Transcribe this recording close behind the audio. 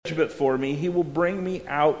judgment for me. He will bring me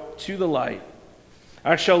out to the light.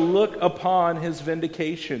 I shall look upon his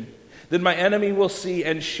vindication. Then my enemy will see,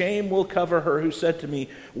 and shame will cover her who said to me,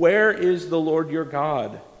 where is the Lord your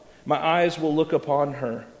God? My eyes will look upon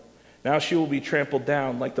her. Now she will be trampled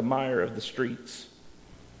down like the mire of the streets.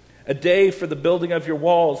 A day for the building of your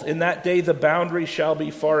walls. In that day the boundary shall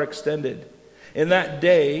be far extended. In that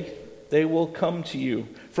day they will come to you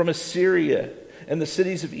from Assyria and the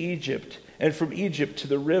cities of Egypt, and from Egypt to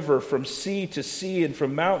the river, from sea to sea, and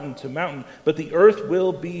from mountain to mountain. But the earth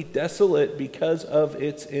will be desolate because of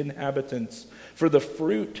its inhabitants, for the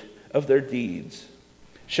fruit of their deeds.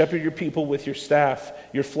 Shepherd your people with your staff,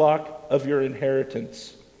 your flock of your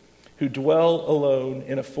inheritance, who dwell alone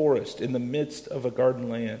in a forest in the midst of a garden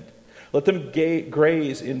land. Let them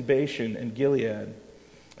graze in Bashan and Gilead,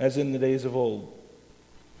 as in the days of old,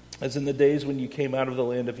 as in the days when you came out of the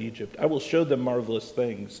land of Egypt. I will show them marvelous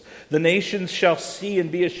things. The nations shall see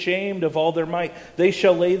and be ashamed of all their might. They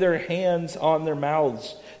shall lay their hands on their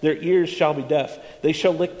mouths. Their ears shall be deaf. They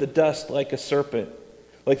shall lick the dust like a serpent.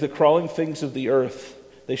 Like the crawling things of the earth,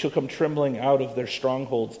 they shall come trembling out of their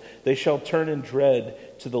strongholds. They shall turn in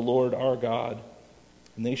dread to the Lord our God,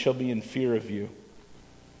 and they shall be in fear of you.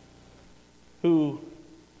 Who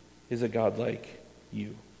is a God like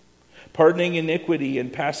you? Pardoning iniquity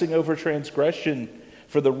and passing over transgression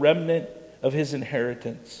for the remnant of his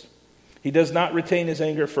inheritance. He does not retain his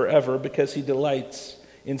anger forever, because he delights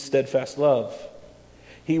in steadfast love.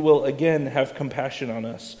 He will again have compassion on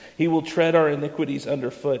us. He will tread our iniquities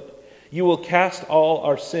underfoot. You will cast all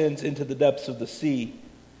our sins into the depths of the sea.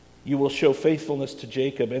 You will show faithfulness to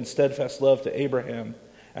Jacob and steadfast love to Abraham,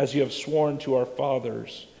 as you have sworn to our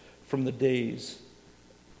fathers from the days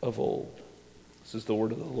of old. This is the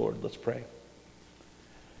word of the Lord. Let's pray.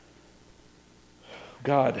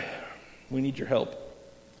 God, we need your help.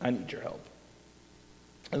 I need your help.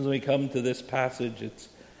 As we come to this passage,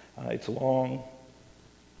 it's long.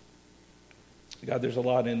 God, there's a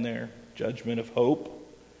lot in there. Judgment of hope.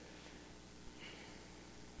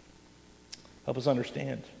 Help us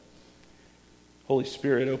understand. Holy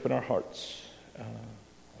Spirit, open our hearts,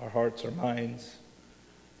 our minds,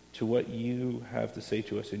 to what you have to say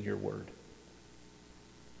to us in your word.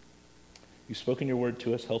 You've spoken your word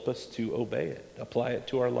to us. Help us to obey it, apply it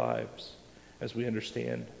to our lives as we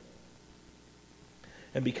understand.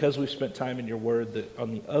 And because we've spent time in your word, that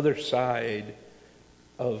on the other side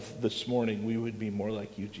of this morning, we would be more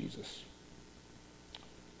like you, Jesus.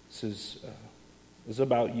 This is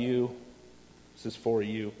about you. This is for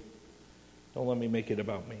you. Don't let me make it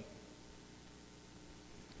about me.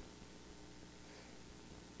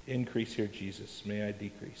 Increase here, Jesus. May I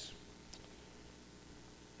decrease.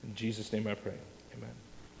 In Jesus' name I pray. Amen.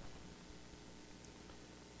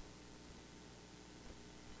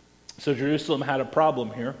 So Jerusalem had a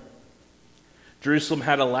problem here. Jerusalem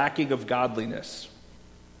had a lacking of godliness.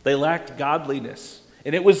 They lacked godliness.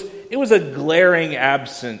 And it was a glaring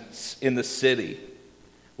absence in the city.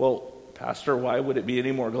 Well, Pastor, why would it be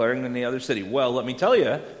any more glaring than the other city? Well, let me tell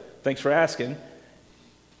you, thanks for asking.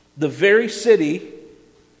 The very city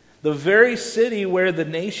where the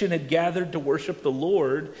nation had gathered to worship the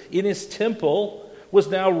Lord in his temple was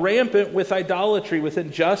now rampant with idolatry, with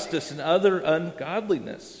injustice and other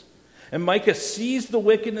ungodliness. And Micah sees the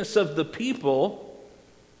wickedness of the people,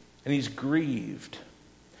 and he's grieved.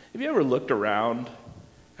 Have you ever looked around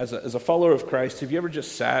as a follower of Christ? Have you ever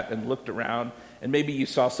just sat and looked around, and maybe you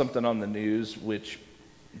saw something on the news, which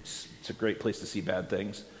it's a great place to see bad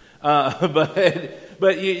things.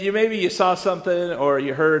 But you maybe you saw something, or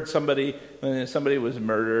you heard somebody was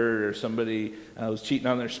murdered, or somebody was cheating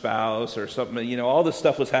on their spouse, or something. You know, all this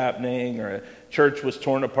stuff was happening, or a church was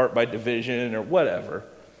torn apart by division, or whatever.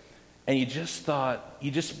 And you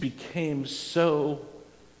just became so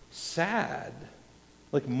sad,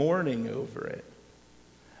 like mourning over it.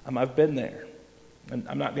 I've been there. And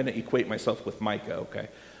I'm not going to equate myself with Micah, okay?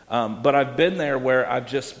 But I've been there where I've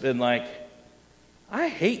just been like, I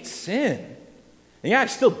hate sin. And yeah, I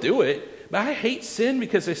still do it, but I hate sin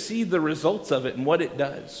because I see the results of it and what it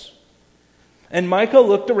does. And Micah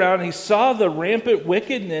looked around and he saw the rampant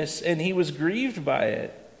wickedness and he was grieved by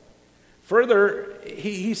it. Further,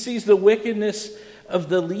 he sees the wickedness of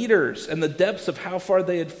the leaders and the depths of how far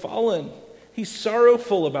they had fallen. He's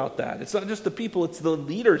sorrowful about that. It's not just the people, it's the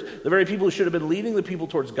leaders. The very people who should have been leading the people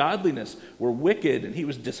towards godliness were wicked, and he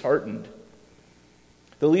was disheartened.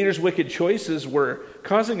 The leaders' wicked choices were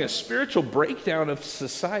causing a spiritual breakdown of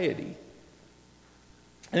society.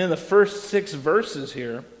 And in the first 6 verses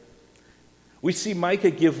here, we see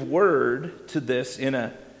Micah give word to this in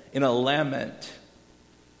a lament.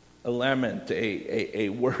 A lament, a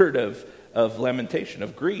word of lamentation,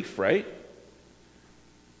 of grief, right?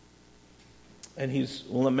 And he's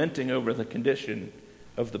lamenting over the condition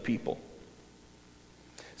of the people.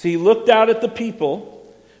 So he looked out at the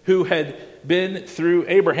people who had been, through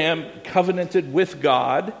Abraham, covenanted with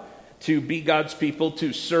God to be God's people,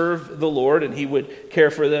 to serve the Lord, and he would care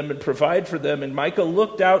for them and provide for them. And Micah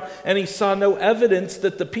looked out and he saw no evidence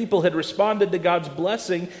that the people had responded to God's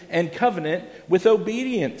blessing and covenant with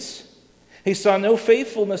obedience. He saw no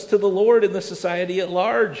faithfulness to the Lord in the society at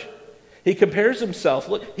large. He compares himself.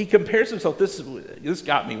 Look, he compares himself. This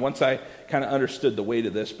got me once I kind of understood the weight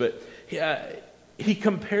of this, but he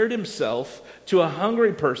compared himself to a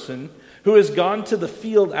hungry person who has gone to the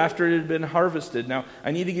field after it had been harvested. Now,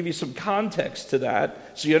 I need to give you some context to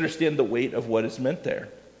that so you understand the weight of what is meant there.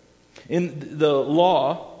 In the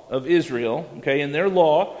law of Israel, in their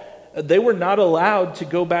law, they were not allowed to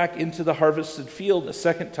go back into the harvested field a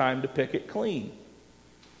second time to pick it clean.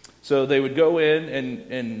 So they would go in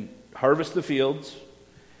and harvest the fields,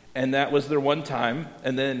 and that was their one time.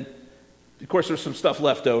 And then, of course, there's some stuff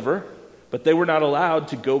left over, but they were not allowed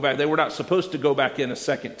to go back. They were not supposed to go back in a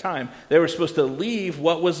second time. They were supposed to leave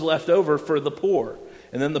what was left over for the poor.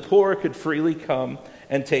 And then the poor could freely come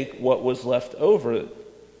and take what was left over.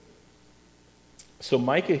 So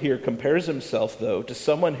Micah here compares himself, though, to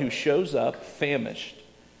someone who shows up famished,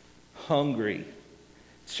 hungry,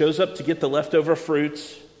 shows up to get the leftover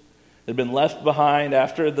fruits that had been left behind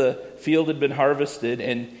after the field had been harvested,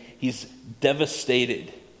 and he's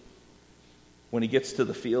devastated when he gets to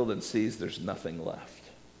the field and sees there's nothing left.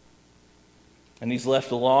 And he's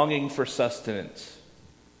left longing for sustenance.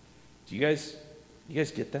 Do you guys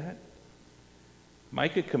get that?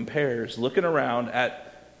 Micah compares, looking around at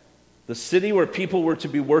the city where people were to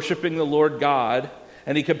be worshiping the Lord God,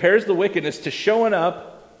 and he compares the wickedness to showing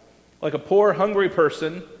up like a poor, hungry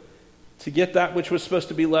person to get that which was supposed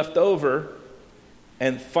to be left over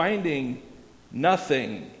and finding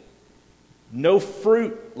nothing, no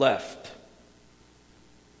fruit left.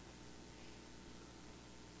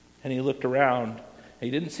 And he looked around.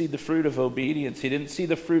 He didn't see the fruit of obedience. He didn't see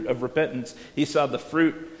the fruit of repentance. He saw the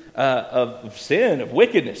fruit of sin, of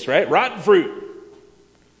wickedness, right? Rotten fruit.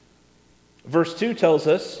 Verse 2 tells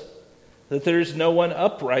us that there's no one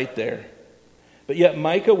upright there. But yet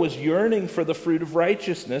Micah was yearning for the fruit of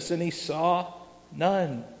righteousness, and he saw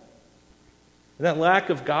none. And that lack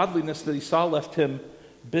of godliness that he saw left him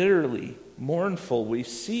bitterly mournful. We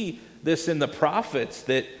see this in the prophets,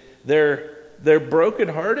 that they're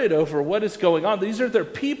brokenhearted over what is going on. These are their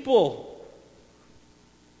people.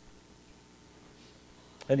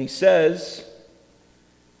 And he says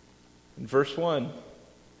in verse 1,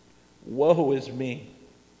 "Woe is me,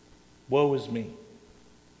 woe is me."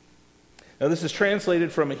 Now this is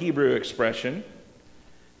translated from a Hebrew expression,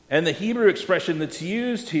 and the Hebrew expression that's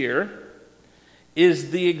used here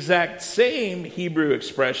is the exact same Hebrew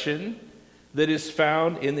expression that is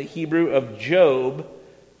found in the Hebrew of Job,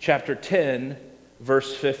 chapter 10,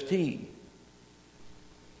 verse 15.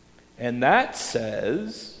 And that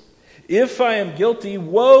says, "If I am guilty,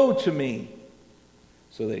 woe to me."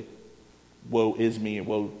 So woe is me and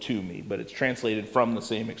woe to me, but it's translated from the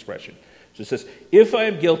same expression. So it says, "If I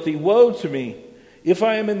am guilty, woe to me. If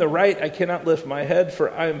I am in the right, I cannot lift my head, for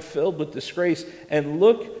I am filled with disgrace, and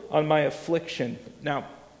look on my affliction." Now,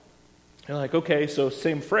 you're like, okay, so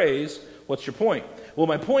same phrase. What's your point? Well,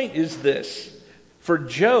 my point is this. For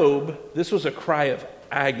Job, this was a cry of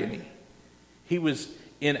agony. He was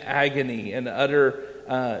in agony and utter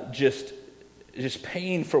just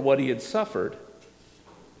pain for what he had suffered.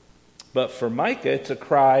 But for Micah, it's a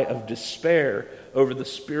cry of despair over the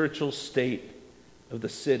spiritual state of the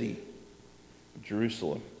city of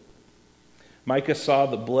Jerusalem. Micah saw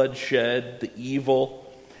the bloodshed, the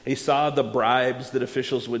evil. He saw the bribes that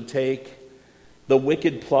officials would take, the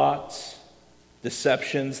wicked plots,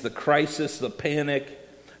 deceptions, the crisis, the panic,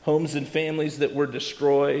 homes and families that were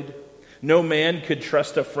destroyed. No man could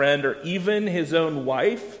trust a friend or even his own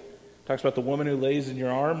wife. Talks about the woman who lays in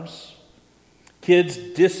your arms. Kids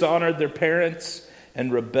dishonored their parents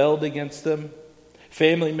and rebelled against them.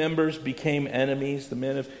 Family members became enemies. The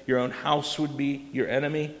men of your own house would be your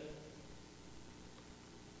enemy.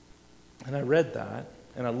 And I read that,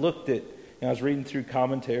 and I looked at, I was reading through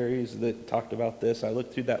commentaries that talked about this. I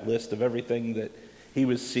looked through that list of everything that he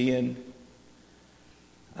was seeing,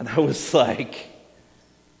 and I was like,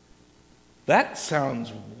 that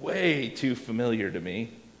sounds way too familiar to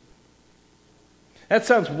me. That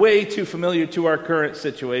sounds way too familiar to our current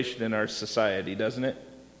situation in our society, doesn't it?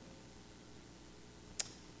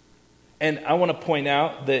 And I want to point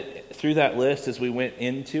out that through that list, as we went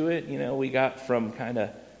into it, we got from kind of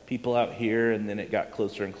people out here, and then it got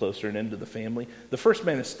closer and closer and into the family. The first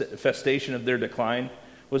manifestation of their decline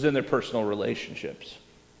was in their personal relationships.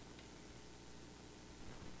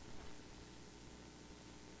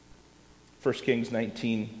 First Kings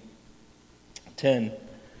 19:10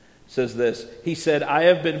 says this. He said, I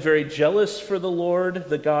have been very jealous for the Lord,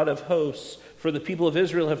 the God of hosts, for the people of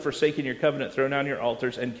Israel have forsaken your covenant, thrown down your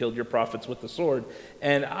altars, and killed your prophets with the sword.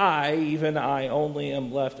 And I, even I only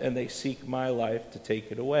am left, and they seek my life to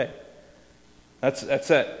take it away. That's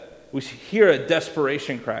that. We hear a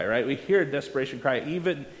desperation cry, right? We hear a desperation cry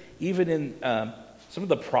even in some of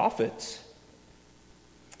the prophets.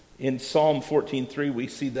 In Psalm 14:3, we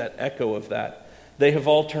see that echo of that. They have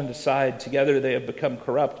all turned aside. Together they have become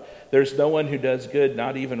corrupt. There's no one who does good,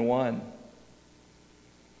 not even one.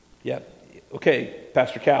 Yeah, okay,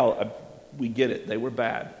 Pastor Cal, we get it. They were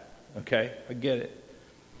bad. Okay, I get it.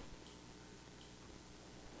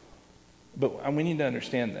 But we need to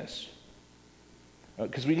understand this.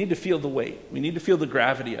 Because we need to feel the weight. We need to feel the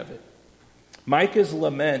gravity of it. Micah's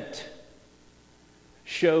lament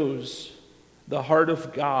shows the heart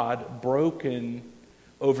of God broken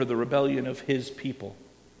over the rebellion of his people.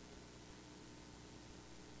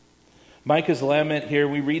 Micah's lament here,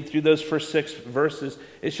 we read through those first 6 verses,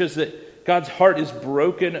 it shows that God's heart is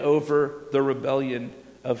broken over the rebellion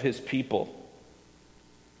of his people.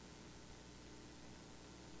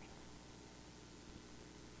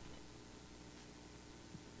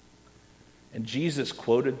 And Jesus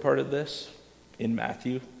quoted part of this in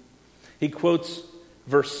Matthew. He quotes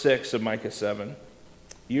verse 6 of Micah 7.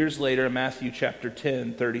 Years later, in Matthew chapter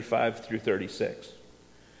 10, 35 through 36.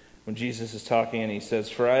 When Jesus is talking and he says,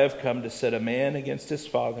 For I have come to set a man against his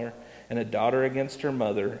father, and a daughter against her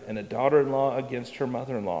mother, and a daughter-in-law against her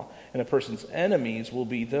mother-in-law. And a person's enemies will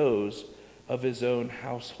be those of his own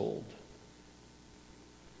household.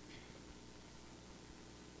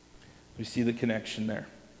 We see the connection there.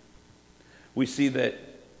 We see that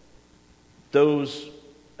those,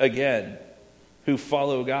 again, who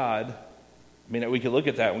follow God, I mean, we could look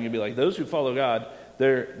at that and we could be like, those who follow God,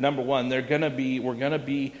 they're, number one, we're going to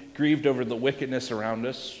be grieved over the wickedness around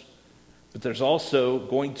us, but there's also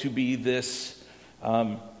going to be this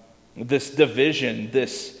division, the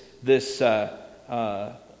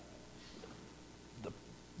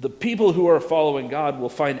people who are following God will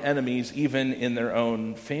find enemies even in their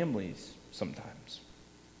own families sometimes.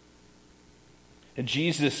 And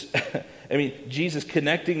Jesus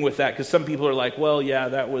connecting with that, because some people are like, well, yeah,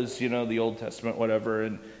 that was, the Old Testament, whatever,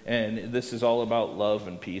 and this is all about love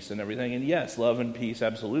and peace and everything. And yes, love and peace,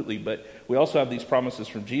 absolutely. But we also have these promises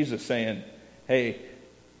from Jesus saying, hey,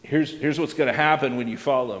 here's what's going to happen when you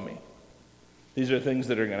follow me. These are things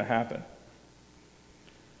that are going to happen.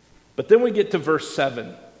 But then we get to verse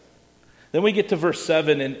 7.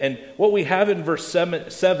 And what we have in verse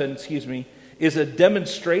 7, is a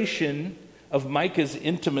demonstration of Micah's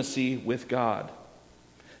intimacy with God.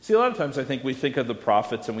 See, a lot of times I think we think of the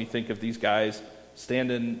prophets and we think of these guys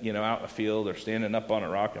standing, out in a field or standing up on a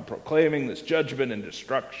rock and proclaiming this judgment and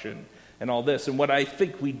destruction and all this. And what I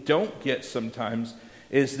think we don't get sometimes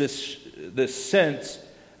is this sense,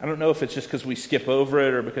 I don't know if it's just because we skip over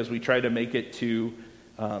it or because we try to make it to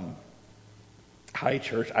high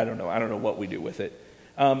church. I don't know what we do with it.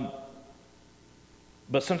 But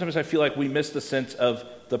sometimes I feel like we miss the sense of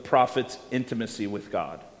the prophet's intimacy with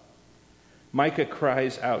God. Micah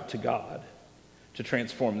cries out to God to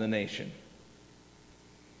transform the nation.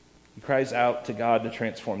 He cries out to God to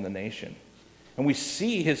transform the nation. And we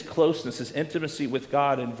see his closeness, his intimacy with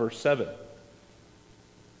God in verse 7.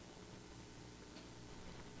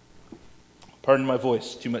 Pardon my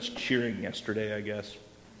voice, too much cheering yesterday, I guess.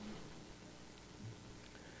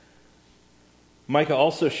 Micah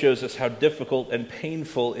also shows us how difficult and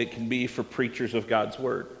painful it can be for preachers of God's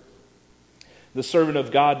word. The servant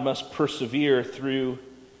of God must persevere through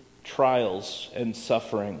trials and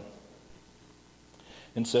suffering.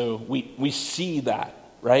 And so we see that,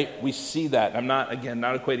 right? We see that. I'm not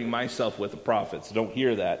equating myself with the prophets. Don't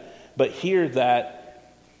hear that. But hear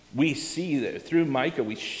that we see that through Micah,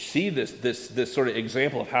 we see this sort of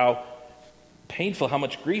example of how painful, how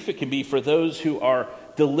much grief it can be for those who are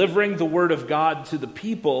delivering the word of God to the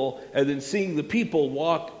people and then seeing the people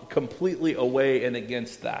walk completely away and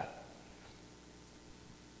against that.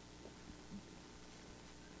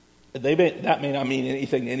 That may not mean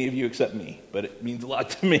anything to any of you except me, but it means a lot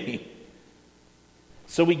to me.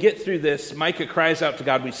 So we get through this. Micah cries out to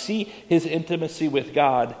God. We see his intimacy with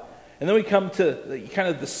God. And then we come to kind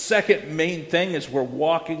of the second main thing as we're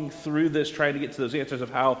walking through this, trying to get to those answers of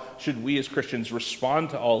how should we as Christians respond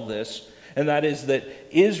to all this. And that is that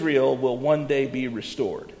Israel will one day be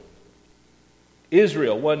restored.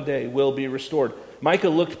 Israel one day will be restored. Micah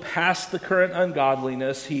looked past the current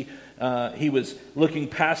ungodliness. He was looking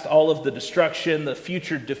past all of the destruction, the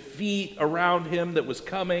future defeat around him that was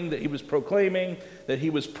coming, that he was proclaiming, that he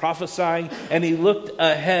was prophesying, and he looked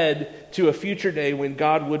ahead to a future day when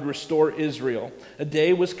God would restore Israel. A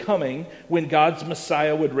day was coming when God's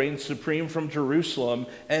Messiah would reign supreme from Jerusalem,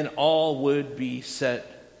 and all would be set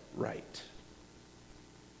right.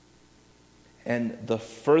 And the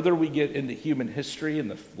further we get into human history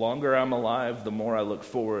and the longer I'm alive, the more I look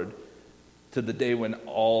forward to the day when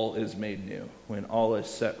all is made new, when all is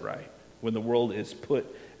set right, when the world is put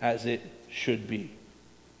as it should be.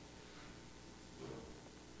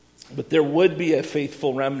 But there would be a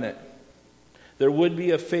faithful remnant. There would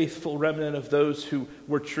be a faithful remnant of those who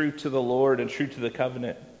were true to the Lord and true to the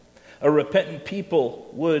covenant. A repentant people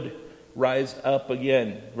would rise up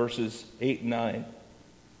again, verses 8 and 9.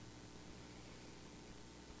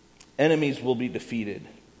 Enemies will be defeated.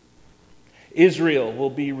 Israel will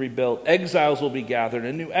be rebuilt. Exiles will be gathered.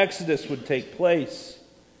 A new exodus would take place.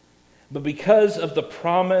 But because of the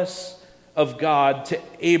promise of God to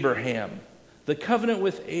Abraham, the covenant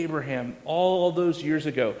with Abraham all those years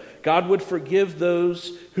ago, God would forgive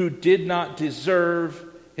those who did not deserve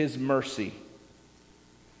his mercy. You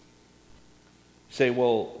say,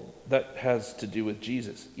 well, that has to do with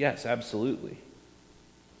Jesus. Yes, absolutely.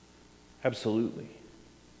 Absolutely.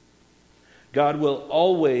 God will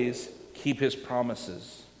always keep his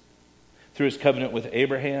promises through his covenant with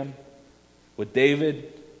Abraham, with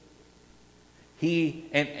David,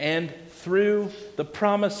 and through the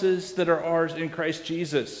promises that are ours in Christ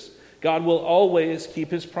Jesus. God will always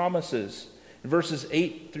keep his promises. In verses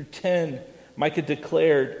 8 through 10, Micah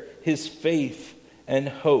declared his faith and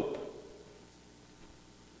hope.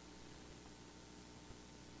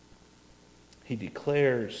 He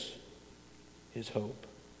declares his hope.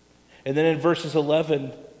 And then in verses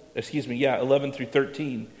 11 through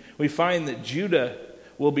 13, we find that Judah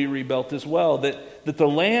will be rebuilt as well, that the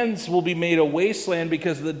lands will be made a wasteland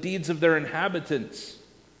because of the deeds of their inhabitants.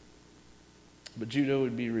 But Judah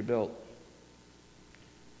would be rebuilt.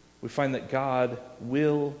 We find that God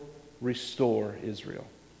will restore Israel.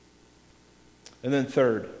 And then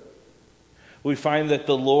third, we find that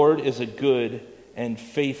the Lord is a good and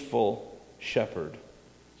faithful shepherd.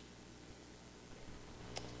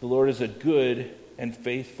 The Lord is a good and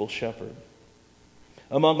faithful shepherd.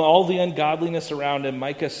 Among all the ungodliness around him,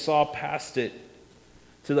 Micah saw past it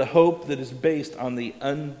to the hope that is based on the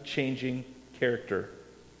unchanging character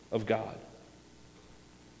of God.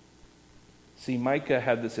 See, Micah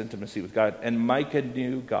had this intimacy with God, and Micah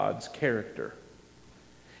knew God's character.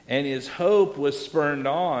 And his hope was spurred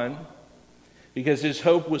on because his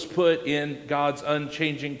hope was put in God's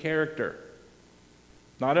unchanging character.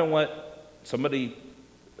 Not in what somebody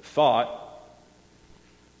thought,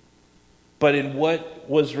 but in what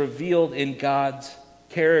was revealed in God's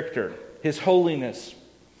character, his holiness,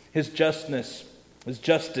 his justness, his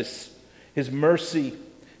justice, his mercy,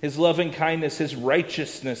 his loving kindness, his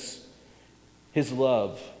righteousness, his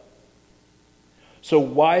love. So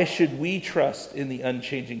why should we trust in the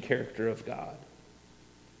unchanging character of God?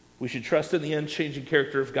 We should trust in the unchanging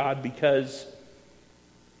character of God because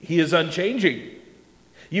he is unchanging.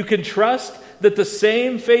 You can trust that the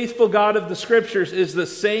same faithful God of the Scriptures is the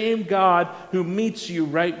same God who meets you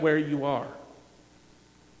right where you are.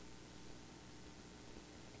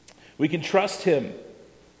 We can trust him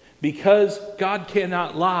because God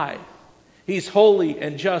cannot lie. He's holy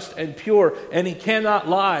and just and pure, and he cannot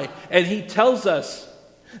lie. And he tells us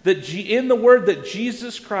that in the Word that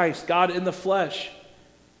Jesus Christ, God in the flesh,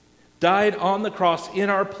 died on the cross in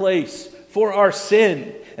our place for our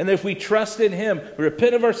sin. And if we trust in him, we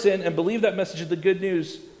repent of our sin and believe that message of the good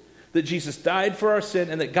news that Jesus died for our sin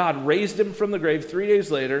and that God raised him from the grave 3 days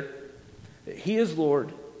later, that he is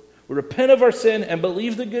Lord. We repent of our sin and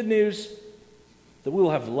believe the good news that we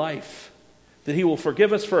will have life, that he will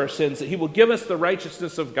forgive us for our sins, that he will give us the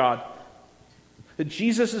righteousness of God, that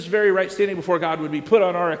Jesus' very right standing before God would be put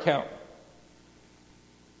on our account.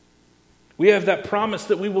 We have that promise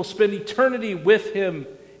that we will spend eternity with him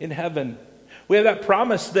in heaven. We have that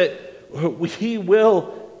promise that he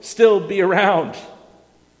will still be around.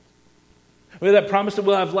 We have that promise that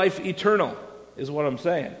we'll have life eternal, is what I'm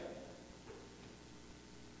saying.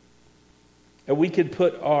 And we can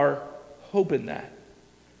put our hope in that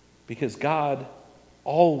because God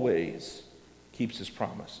always keeps his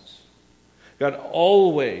promises. God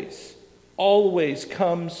always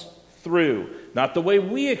comes through. Not the way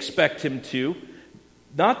we expect him to,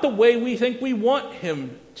 not the way we think we want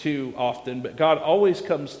him to often, but God always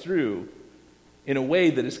comes through in a way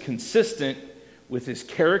that is consistent with his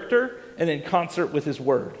character and in concert with his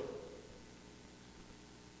word.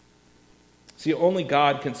 See, only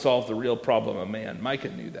God can solve the real problem of man. Micah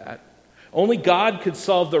knew that. Only God could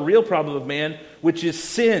solve the real problem of man, which is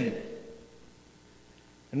sin.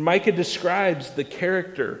 And Micah describes the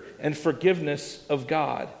character and forgiveness of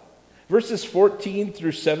God. Verses 14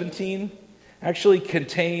 through 17 actually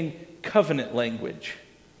contain covenant language.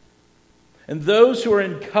 And those who are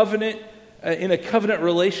in a covenant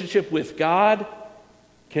relationship with God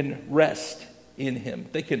can rest in him.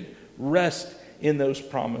 They can rest in those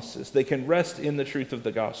promises. They can rest in the truth of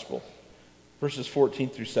the gospel. Verses 14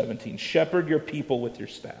 through 17. Shepherd your people with your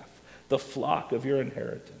staff, the flock of your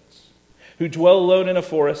inheritance, who dwell alone in a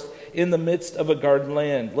forest in the midst of a garden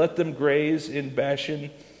land. Let them graze in Bashan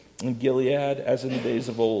and Gilead as in the days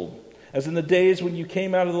of old. As in the days when you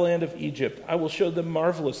came out of the land of Egypt, I will show them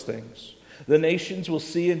marvelous things. The nations will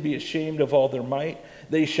see and be ashamed of all their might.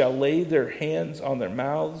 They shall lay their hands on their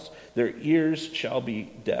mouths. Their ears shall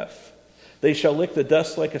be deaf. They shall lick the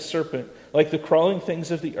dust like a serpent, like the crawling things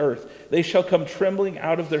of the earth. They shall come trembling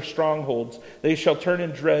out of their strongholds. They shall turn in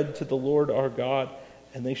dread to the Lord our God,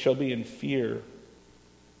 and they shall be in fear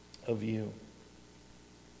of you.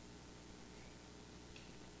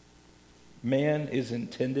 Man is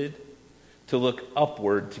intended to look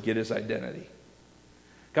upward to get his identity.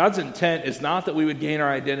 God's intent is not that we would gain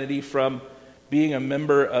our identity from being a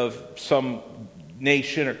member of some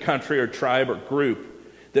nation or country or tribe or group,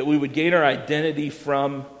 that we would gain our identity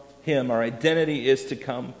from him. Our identity is to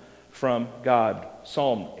come from God.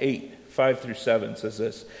 Psalm 8, 5 through 7 says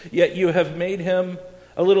this, "Yet you have made him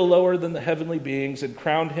a little lower than the heavenly beings and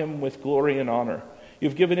crowned him with glory and honor. You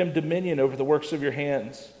have given him dominion over the works of your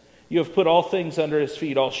hands. You have put all things under his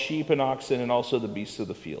feet, all sheep and oxen, and also the beasts of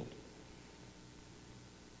the field."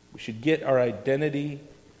 We should get our identity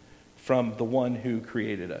from the one who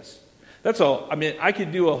created us. That's all. I mean, I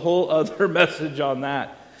could do a whole other message on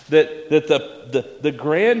that. That the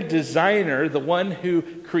grand designer, the one who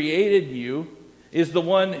created you, is the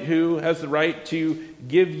one who has the right to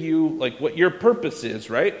give you like what your purpose is,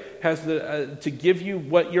 right? Has the to give you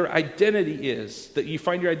what your identity is, that you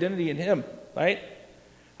find your identity in him, right?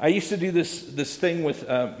 I used to do this thing with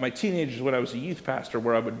my teenagers when I was a youth pastor,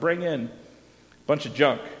 where I would bring in a bunch of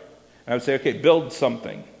junk. I would say, okay, build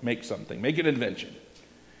something, make an invention.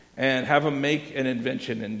 And have them make an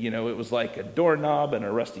invention. And, it was like a doorknob and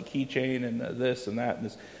a rusty keychain and this and that. And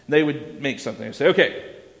this. And they would make something and say, okay,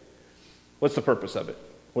 what's the purpose of it?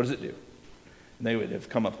 What does it do? And they would have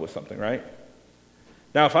come up with something, right?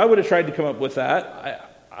 Now, if I would have tried to come up with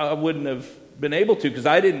that, I wouldn't have been able to, because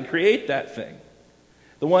I didn't create that thing.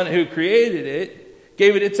 The one who created it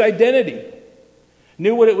gave it its identity,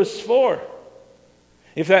 knew what it was for.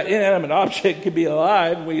 If that inanimate object could be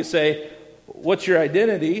alive, and we say, what's your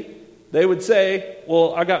identity? They would say,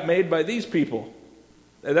 well, I got made by these people.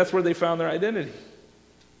 And that's where they found their identity.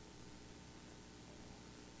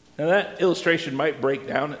 Now that illustration might break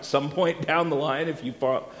down at some point down the line if you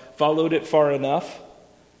followed it far enough.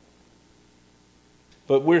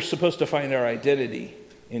 But we're supposed to find our identity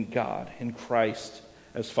in God, in Christ,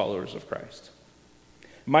 as followers of Christ.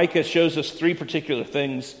 Micah shows us three particular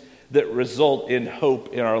things that result in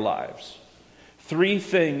hope in our lives. Three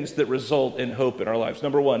things that result in hope in our lives.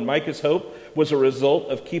 Number one, Micah's hope was a result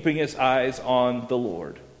of keeping his eyes on the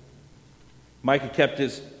Lord. Micah kept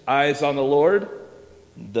his eyes on the Lord.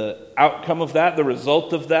 The outcome of that, the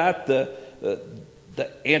result of that, the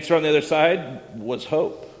answer on the other side was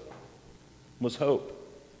hope. Was hope.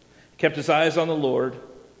 He kept his eyes on the Lord,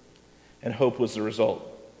 and hope was the result.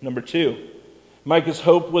 Number two, Micah's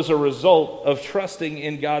hope was a result of trusting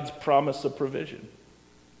in God's promise of provision.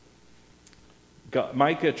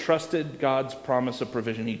 Micah trusted God's promise of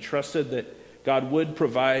provision. He trusted that God would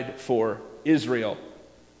provide for Israel,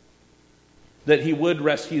 that he would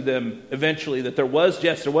rescue them eventually, that there was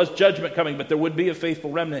judgment coming, but there would be a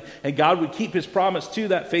faithful remnant, and God would keep his promise to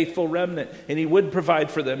that faithful remnant, and he would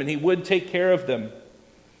provide for them, and he would take care of them,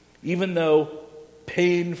 even though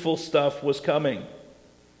painful stuff was coming.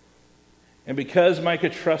 And because Micah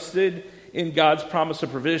trusted in God's promise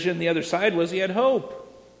of provision, the other side was he had hope.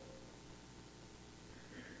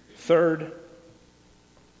 Third,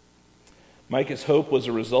 Micah's hope was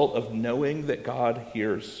a result of knowing that God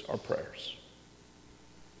hears our prayers.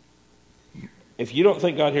 If you don't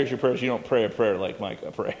think God hears your prayers, you don't pray a prayer like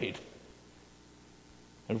Micah prayed.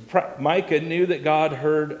 And Micah knew that God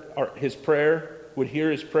heard his prayer, would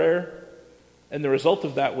hear his prayer, and the result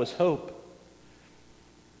of that was hope.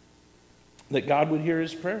 That God would hear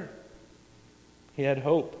his prayer. He had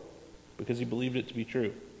hope because he believed it to be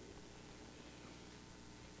true.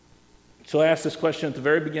 So I asked this question at the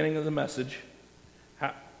very beginning of the message.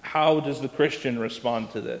 how does the Christian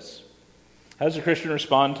respond to this? How does the Christian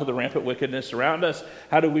respond to the rampant wickedness around us?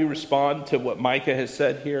 How do we respond to what Micah has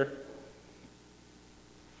said here?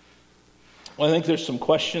 Well, I think there's some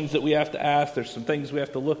questions that we have to ask. There's some things we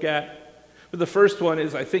have to look at. But the first one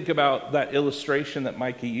is, I think about that illustration that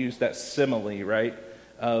Micah used, that simile, right,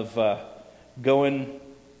 of going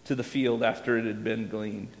to the field after it had been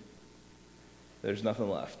gleaned. There's nothing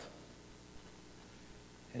left.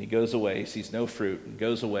 And he goes away, he sees no fruit, and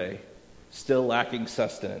goes away, still lacking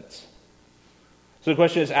sustenance. So the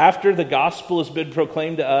question is, after the gospel has been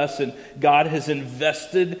proclaimed to us and God has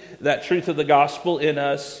invested that truth of the gospel in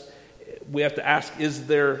us, we have to ask, is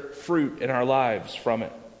there fruit in our lives from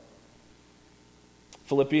it?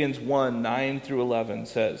 Philippians 1, 9 through 11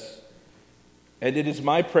 says, "And it is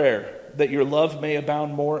my prayer that your love may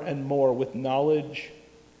abound more and more with knowledge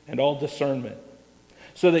and all discernment,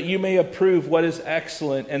 so that you may approve what is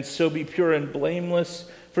excellent and so be pure and blameless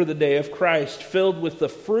for the day of Christ, filled with the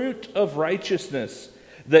fruit of righteousness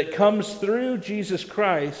that comes through Jesus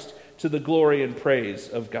Christ to the glory and praise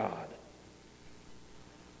of God."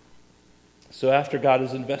 So after God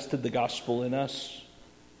has invested the gospel in us,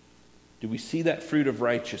 do we see that fruit of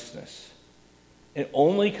righteousness? It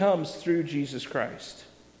only comes through Jesus Christ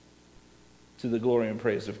to the glory and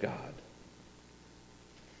praise of God.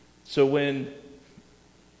 So when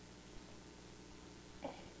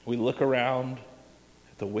we look around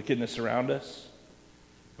at the wickedness around us,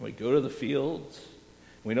 and we go to the fields,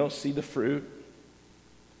 and we don't see the fruit,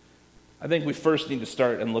 I think we first need to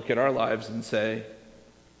start and look at our lives and say,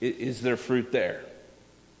 is there fruit there?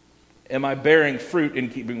 Am I bearing fruit in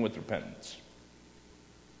keeping with repentance?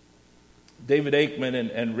 David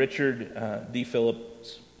Aikman and Richard D.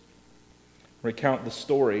 Phillips recount the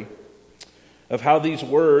story of how these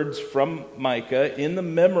words from Micah in the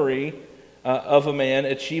memory of a man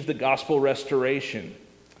achieved the gospel restoration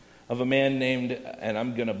of a man named, and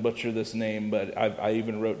I'm going to butcher this name, but I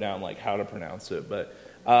even wrote down like how to pronounce it, but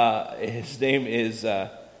his name is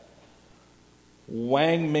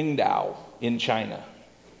Wang Mingdao in China.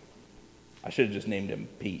 I should have just named him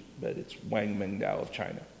Pete, but it's Wang Mingdao of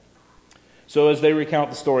China. So as they recount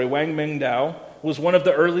the story, Wang Mingdao was one of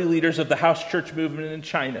the early leaders of the house church movement in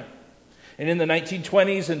China. And in the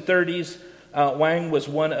 1920s and 30s, Wang was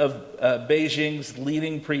one of Beijing's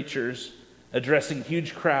leading preachers, addressing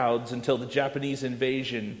huge crowds until the Japanese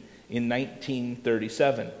invasion in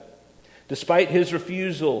 1937. Despite his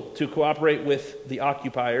refusal to cooperate with the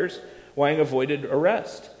occupiers, Wang avoided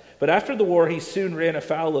arrest. But after the war, he soon ran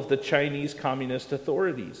afoul of the Chinese communist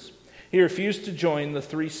authorities. He refused to join the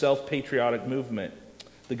Three Self-Patriotic movement,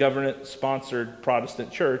 the government-sponsored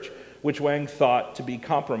Protestant church, which Wang thought to be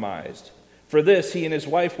compromised. For this, he and his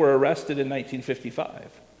wife were arrested in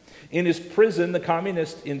 1955. In his prison, the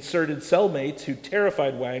communists inserted cellmates who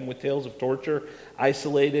terrified Wang with tales of torture.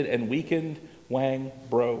 Isolated and weakened, Wang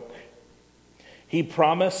broke. He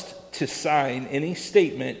promised to sign any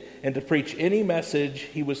statement and to preach any message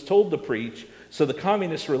he was told to preach, so the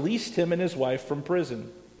communists released him and his wife from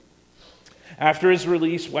prison. After his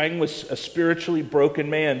release, Wang was a spiritually broken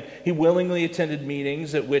man. He willingly attended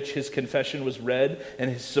meetings at which his confession was read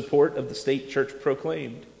and his support of the state church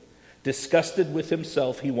proclaimed. Disgusted with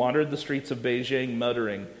himself, he wandered the streets of Beijing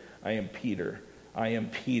muttering, "I am Peter, I am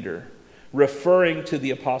Peter," referring to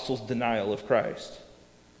the apostles' denial of Christ.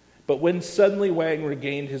 But when suddenly Wang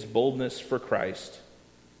regained his boldness for Christ,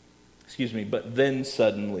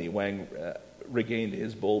 Wang regained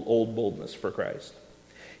his old boldness for Christ.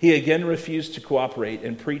 He again refused to cooperate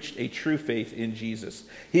and preached a true faith in Jesus.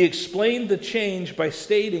 He explained the change by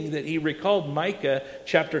stating that he recalled Micah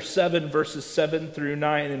chapter 7, verses 7 through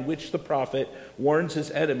 9, in which the prophet warns his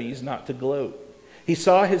enemies not to gloat. He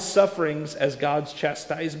saw his sufferings as God's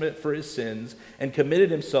chastisement for his sins and committed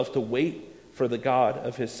himself to wait for the God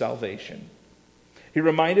of his salvation. He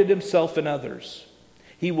reminded himself and others,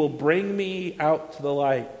 "He will bring me out to the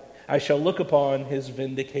light. I shall look upon his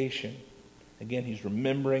vindication." Again, he's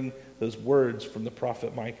remembering those words from the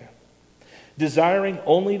prophet Micah. Desiring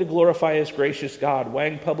only to glorify his gracious God,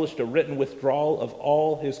 Wang published a written withdrawal of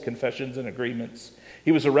all his confessions and agreements.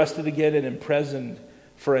 He was arrested again and imprisoned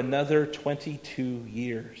for another 22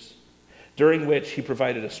 years, during which he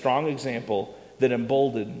provided a strong example that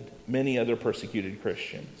emboldened many other persecuted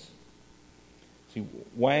Christians. See,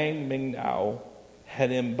 Wang Mingdao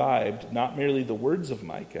had imbibed not merely the words of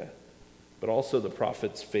Micah, but also the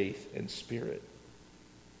prophet's faith and spirit.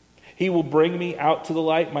 He will bring me out to the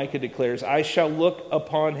light, Micah declares. I shall look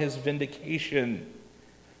upon his vindication.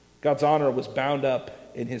 God's honor was bound up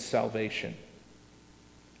in his salvation.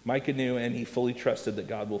 Micah knew and he fully trusted that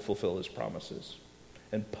God will fulfill his promises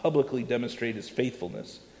and publicly demonstrate his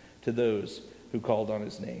faithfulness to those who called on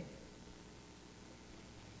his name.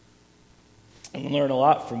 And we learn a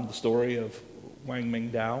lot from the story of Wang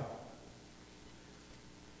Mingdao,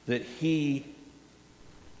 that he,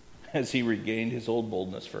 as he regained his old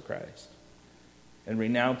boldness for Christ and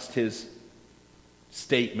renounced his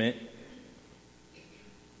statement,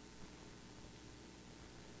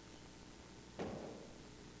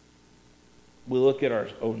 we look at our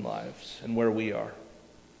own lives and where we are.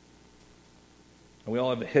 And we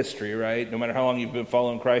all have a history, right? No matter how long you've been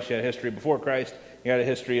following Christ, you had a history before Christ, you had a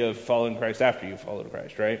history of following Christ after you followed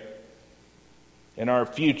Christ, right? And our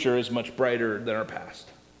future is much brighter than our past.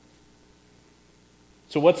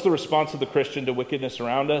 So what's the response of the Christian to wickedness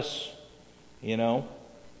around us? You know,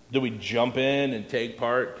 do we jump in and take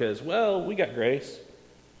part because, well, we got grace?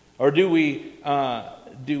 Or do we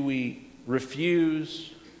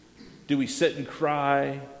refuse? Do we sit and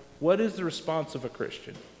cry? What is the response of a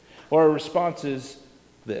Christian? Well, our response is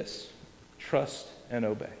this: trust and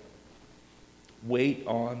obey. Wait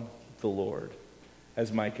on the Lord.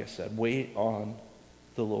 As Micah said, wait on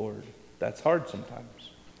the Lord. That's hard sometimes.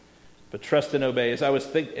 But trust and obey. As I was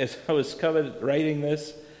writing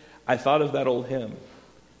this, I thought of that old hymn.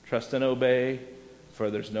 Trust and obey, for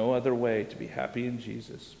there's no other way to be happy in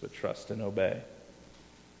Jesus but trust and obey.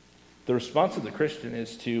 The response of the Christian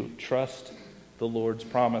is to trust the Lord's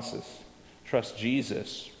promises, trust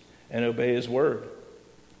Jesus, and obey his word.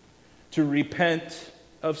 To repent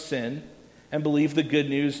of sin and believe the good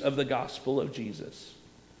news of the gospel of Jesus.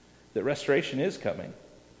 That restoration is coming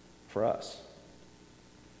for us.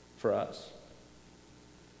 For us.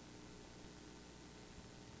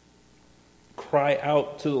 Cry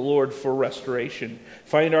out to the Lord for restoration.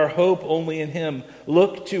 Find our hope only in him.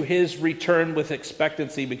 Look to his return with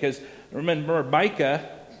expectancy, because remember, Micah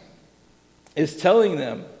is telling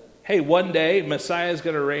them, hey, one day Messiah is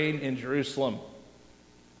going to reign in Jerusalem.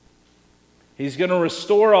 He's going to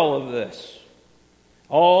restore all of this.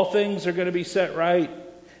 All things are going to be set right.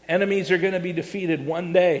 Enemies are going to be defeated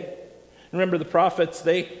one day. Remember, the prophets,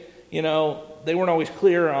 they weren't always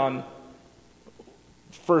clear on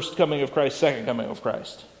first coming of Christ, second coming of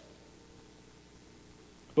Christ.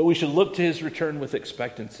 But we should look to his return with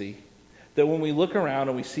expectancy. That when we look around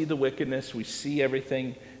and we see the wickedness, we see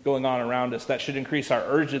everything going on around us, that should increase our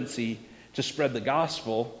urgency to spread the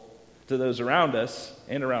gospel to those around us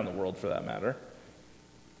and around the world for that matter.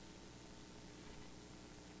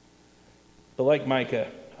 But like Micah,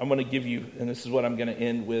 I'm going to give you, and this is what I'm going to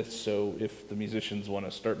end with, so if the musicians want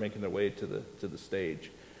to start making their way to the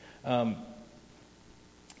stage.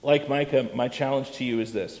 Like Micah, my challenge to you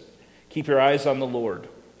is this: keep your eyes on the Lord.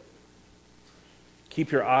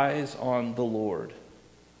 Keep your eyes on the Lord,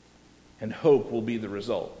 and hope will be the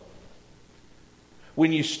result.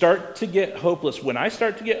 When you start to get hopeless, when I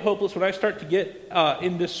start to get hopeless, when I start to get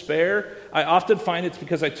in despair, I often find it's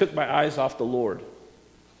because I took my eyes off the Lord.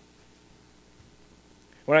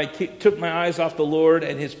 When I took my eyes off the Lord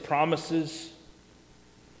and his promises,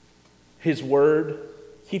 his word,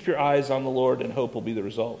 keep your eyes on the Lord and hope will be the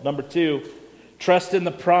result. Number 2, trust in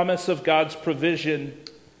the promise of God's provision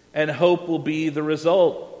and hope will be the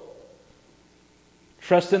result.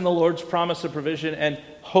 Trust in the Lord's promise of provision and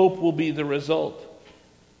hope will be the result.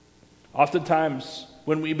 Oftentimes,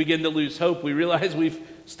 when we begin to lose hope, we realize we've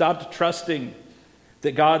stopped trusting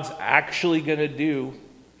that God's actually going to do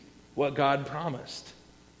what God promised.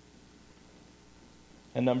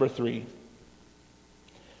 And number 3,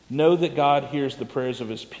 know that God hears the prayers of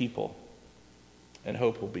his people, and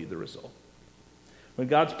hope will be the result. When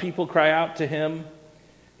God's people cry out to him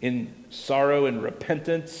in sorrow and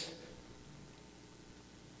repentance,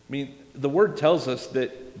 the word tells us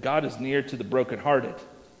that God is near to the brokenhearted.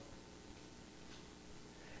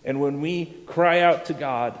 And when we cry out to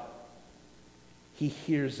God, he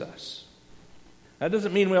hears us. That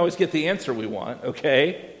doesn't mean we always get the answer we want,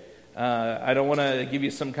 okay? I don't want to give you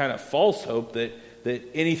some kind of false hope that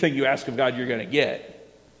anything you ask of God you're going to get,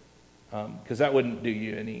 because that wouldn't be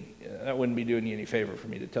doing you any favor for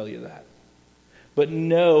me to tell you that. But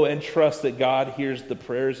know and trust that God hears the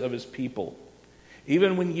prayers of his people,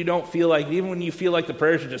 even when you feel like the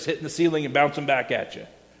prayers are just hitting the ceiling and bouncing back at you.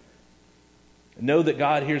 Know that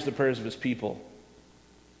God hears the prayers of his people.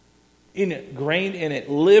 In it, grain in it,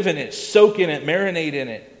 live in it, soak in it, marinate in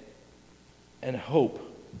it, and hope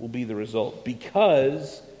will be the result,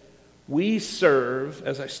 because we serve,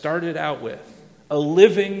 as I started out with, a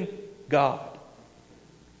living God.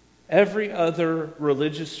 Every other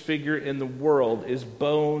religious figure in the world is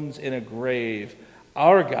bones in a grave.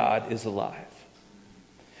 Our God is alive.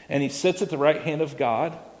 And he sits at the right hand of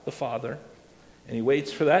God, the Father, and he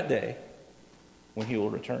waits for that day when he will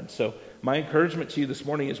return. So my encouragement to you this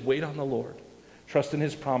morning is wait on the Lord. Trust in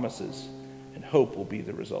his promises, and hope will be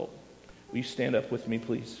the result. Will you stand up with me,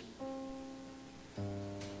 please?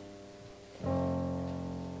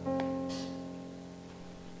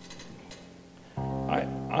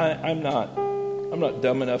 I'm not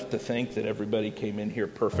dumb enough to think that everybody came in here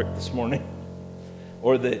perfect this morning,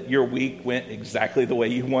 or that your week went exactly the way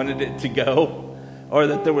you wanted it to go, or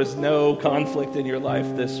that there was no conflict in your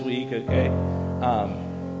life this week, okay?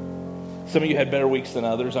 Some of you had better weeks than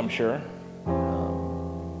others, I'm sure.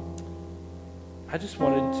 I just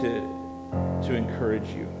wanted to encourage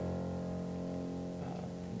you.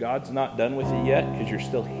 God's not done with you yet because you're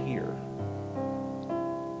still here.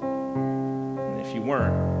 And if you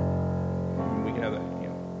weren't, we can have I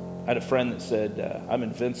had a friend that said, I'm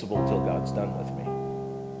invincible till God's done with me.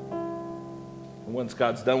 And once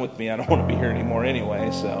God's done with me, I don't want to be here anymore anyway,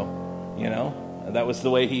 so, that was the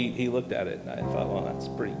way he looked at it. And I thought, well, that's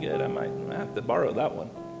pretty good. I might have to borrow that one.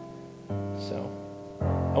 So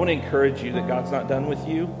I want to encourage you that God's not done with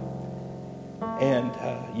you. And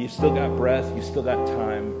you still got breath. You still got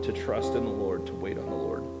time to trust in the Lord, to wait on the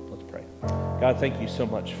Lord. Let's pray. God, thank you so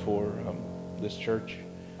much for this church,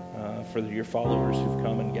 for your followers who've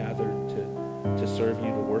come and gathered to serve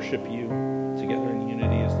you, to worship you together in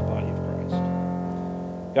unity as the body of Christ.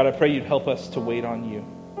 God, I pray you'd help us to wait on you.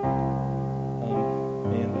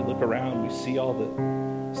 We look around, we see all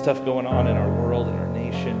the stuff going on in our world, in our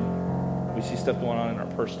nation. We see stuff going on in our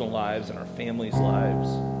personal lives, in our families' lives.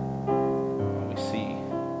 We see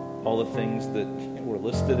all the things that were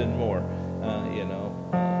listed and more.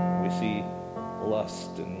 We see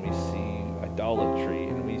lust, and we see idolatry,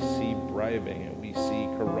 and we see bribing, and we see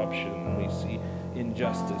corruption, and we see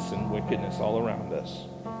injustice and wickedness all around us.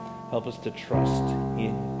 Help us to trust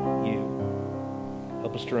in you.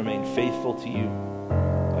 Help us to remain faithful to you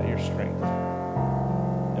by your strength.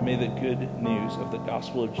 And may the good news of the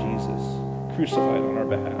gospel of Jesus, crucified on our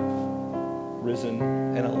behalf, risen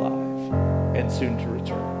and alive, and soon to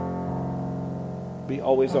return, be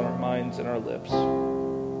always on our minds and our lips.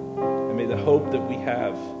 And may the hope that we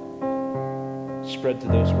have spread to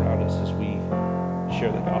those around us as we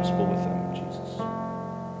share the gospel with them, Jesus.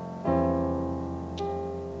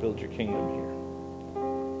 Build your kingdom here.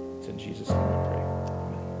 It's in Jesus' name we pray.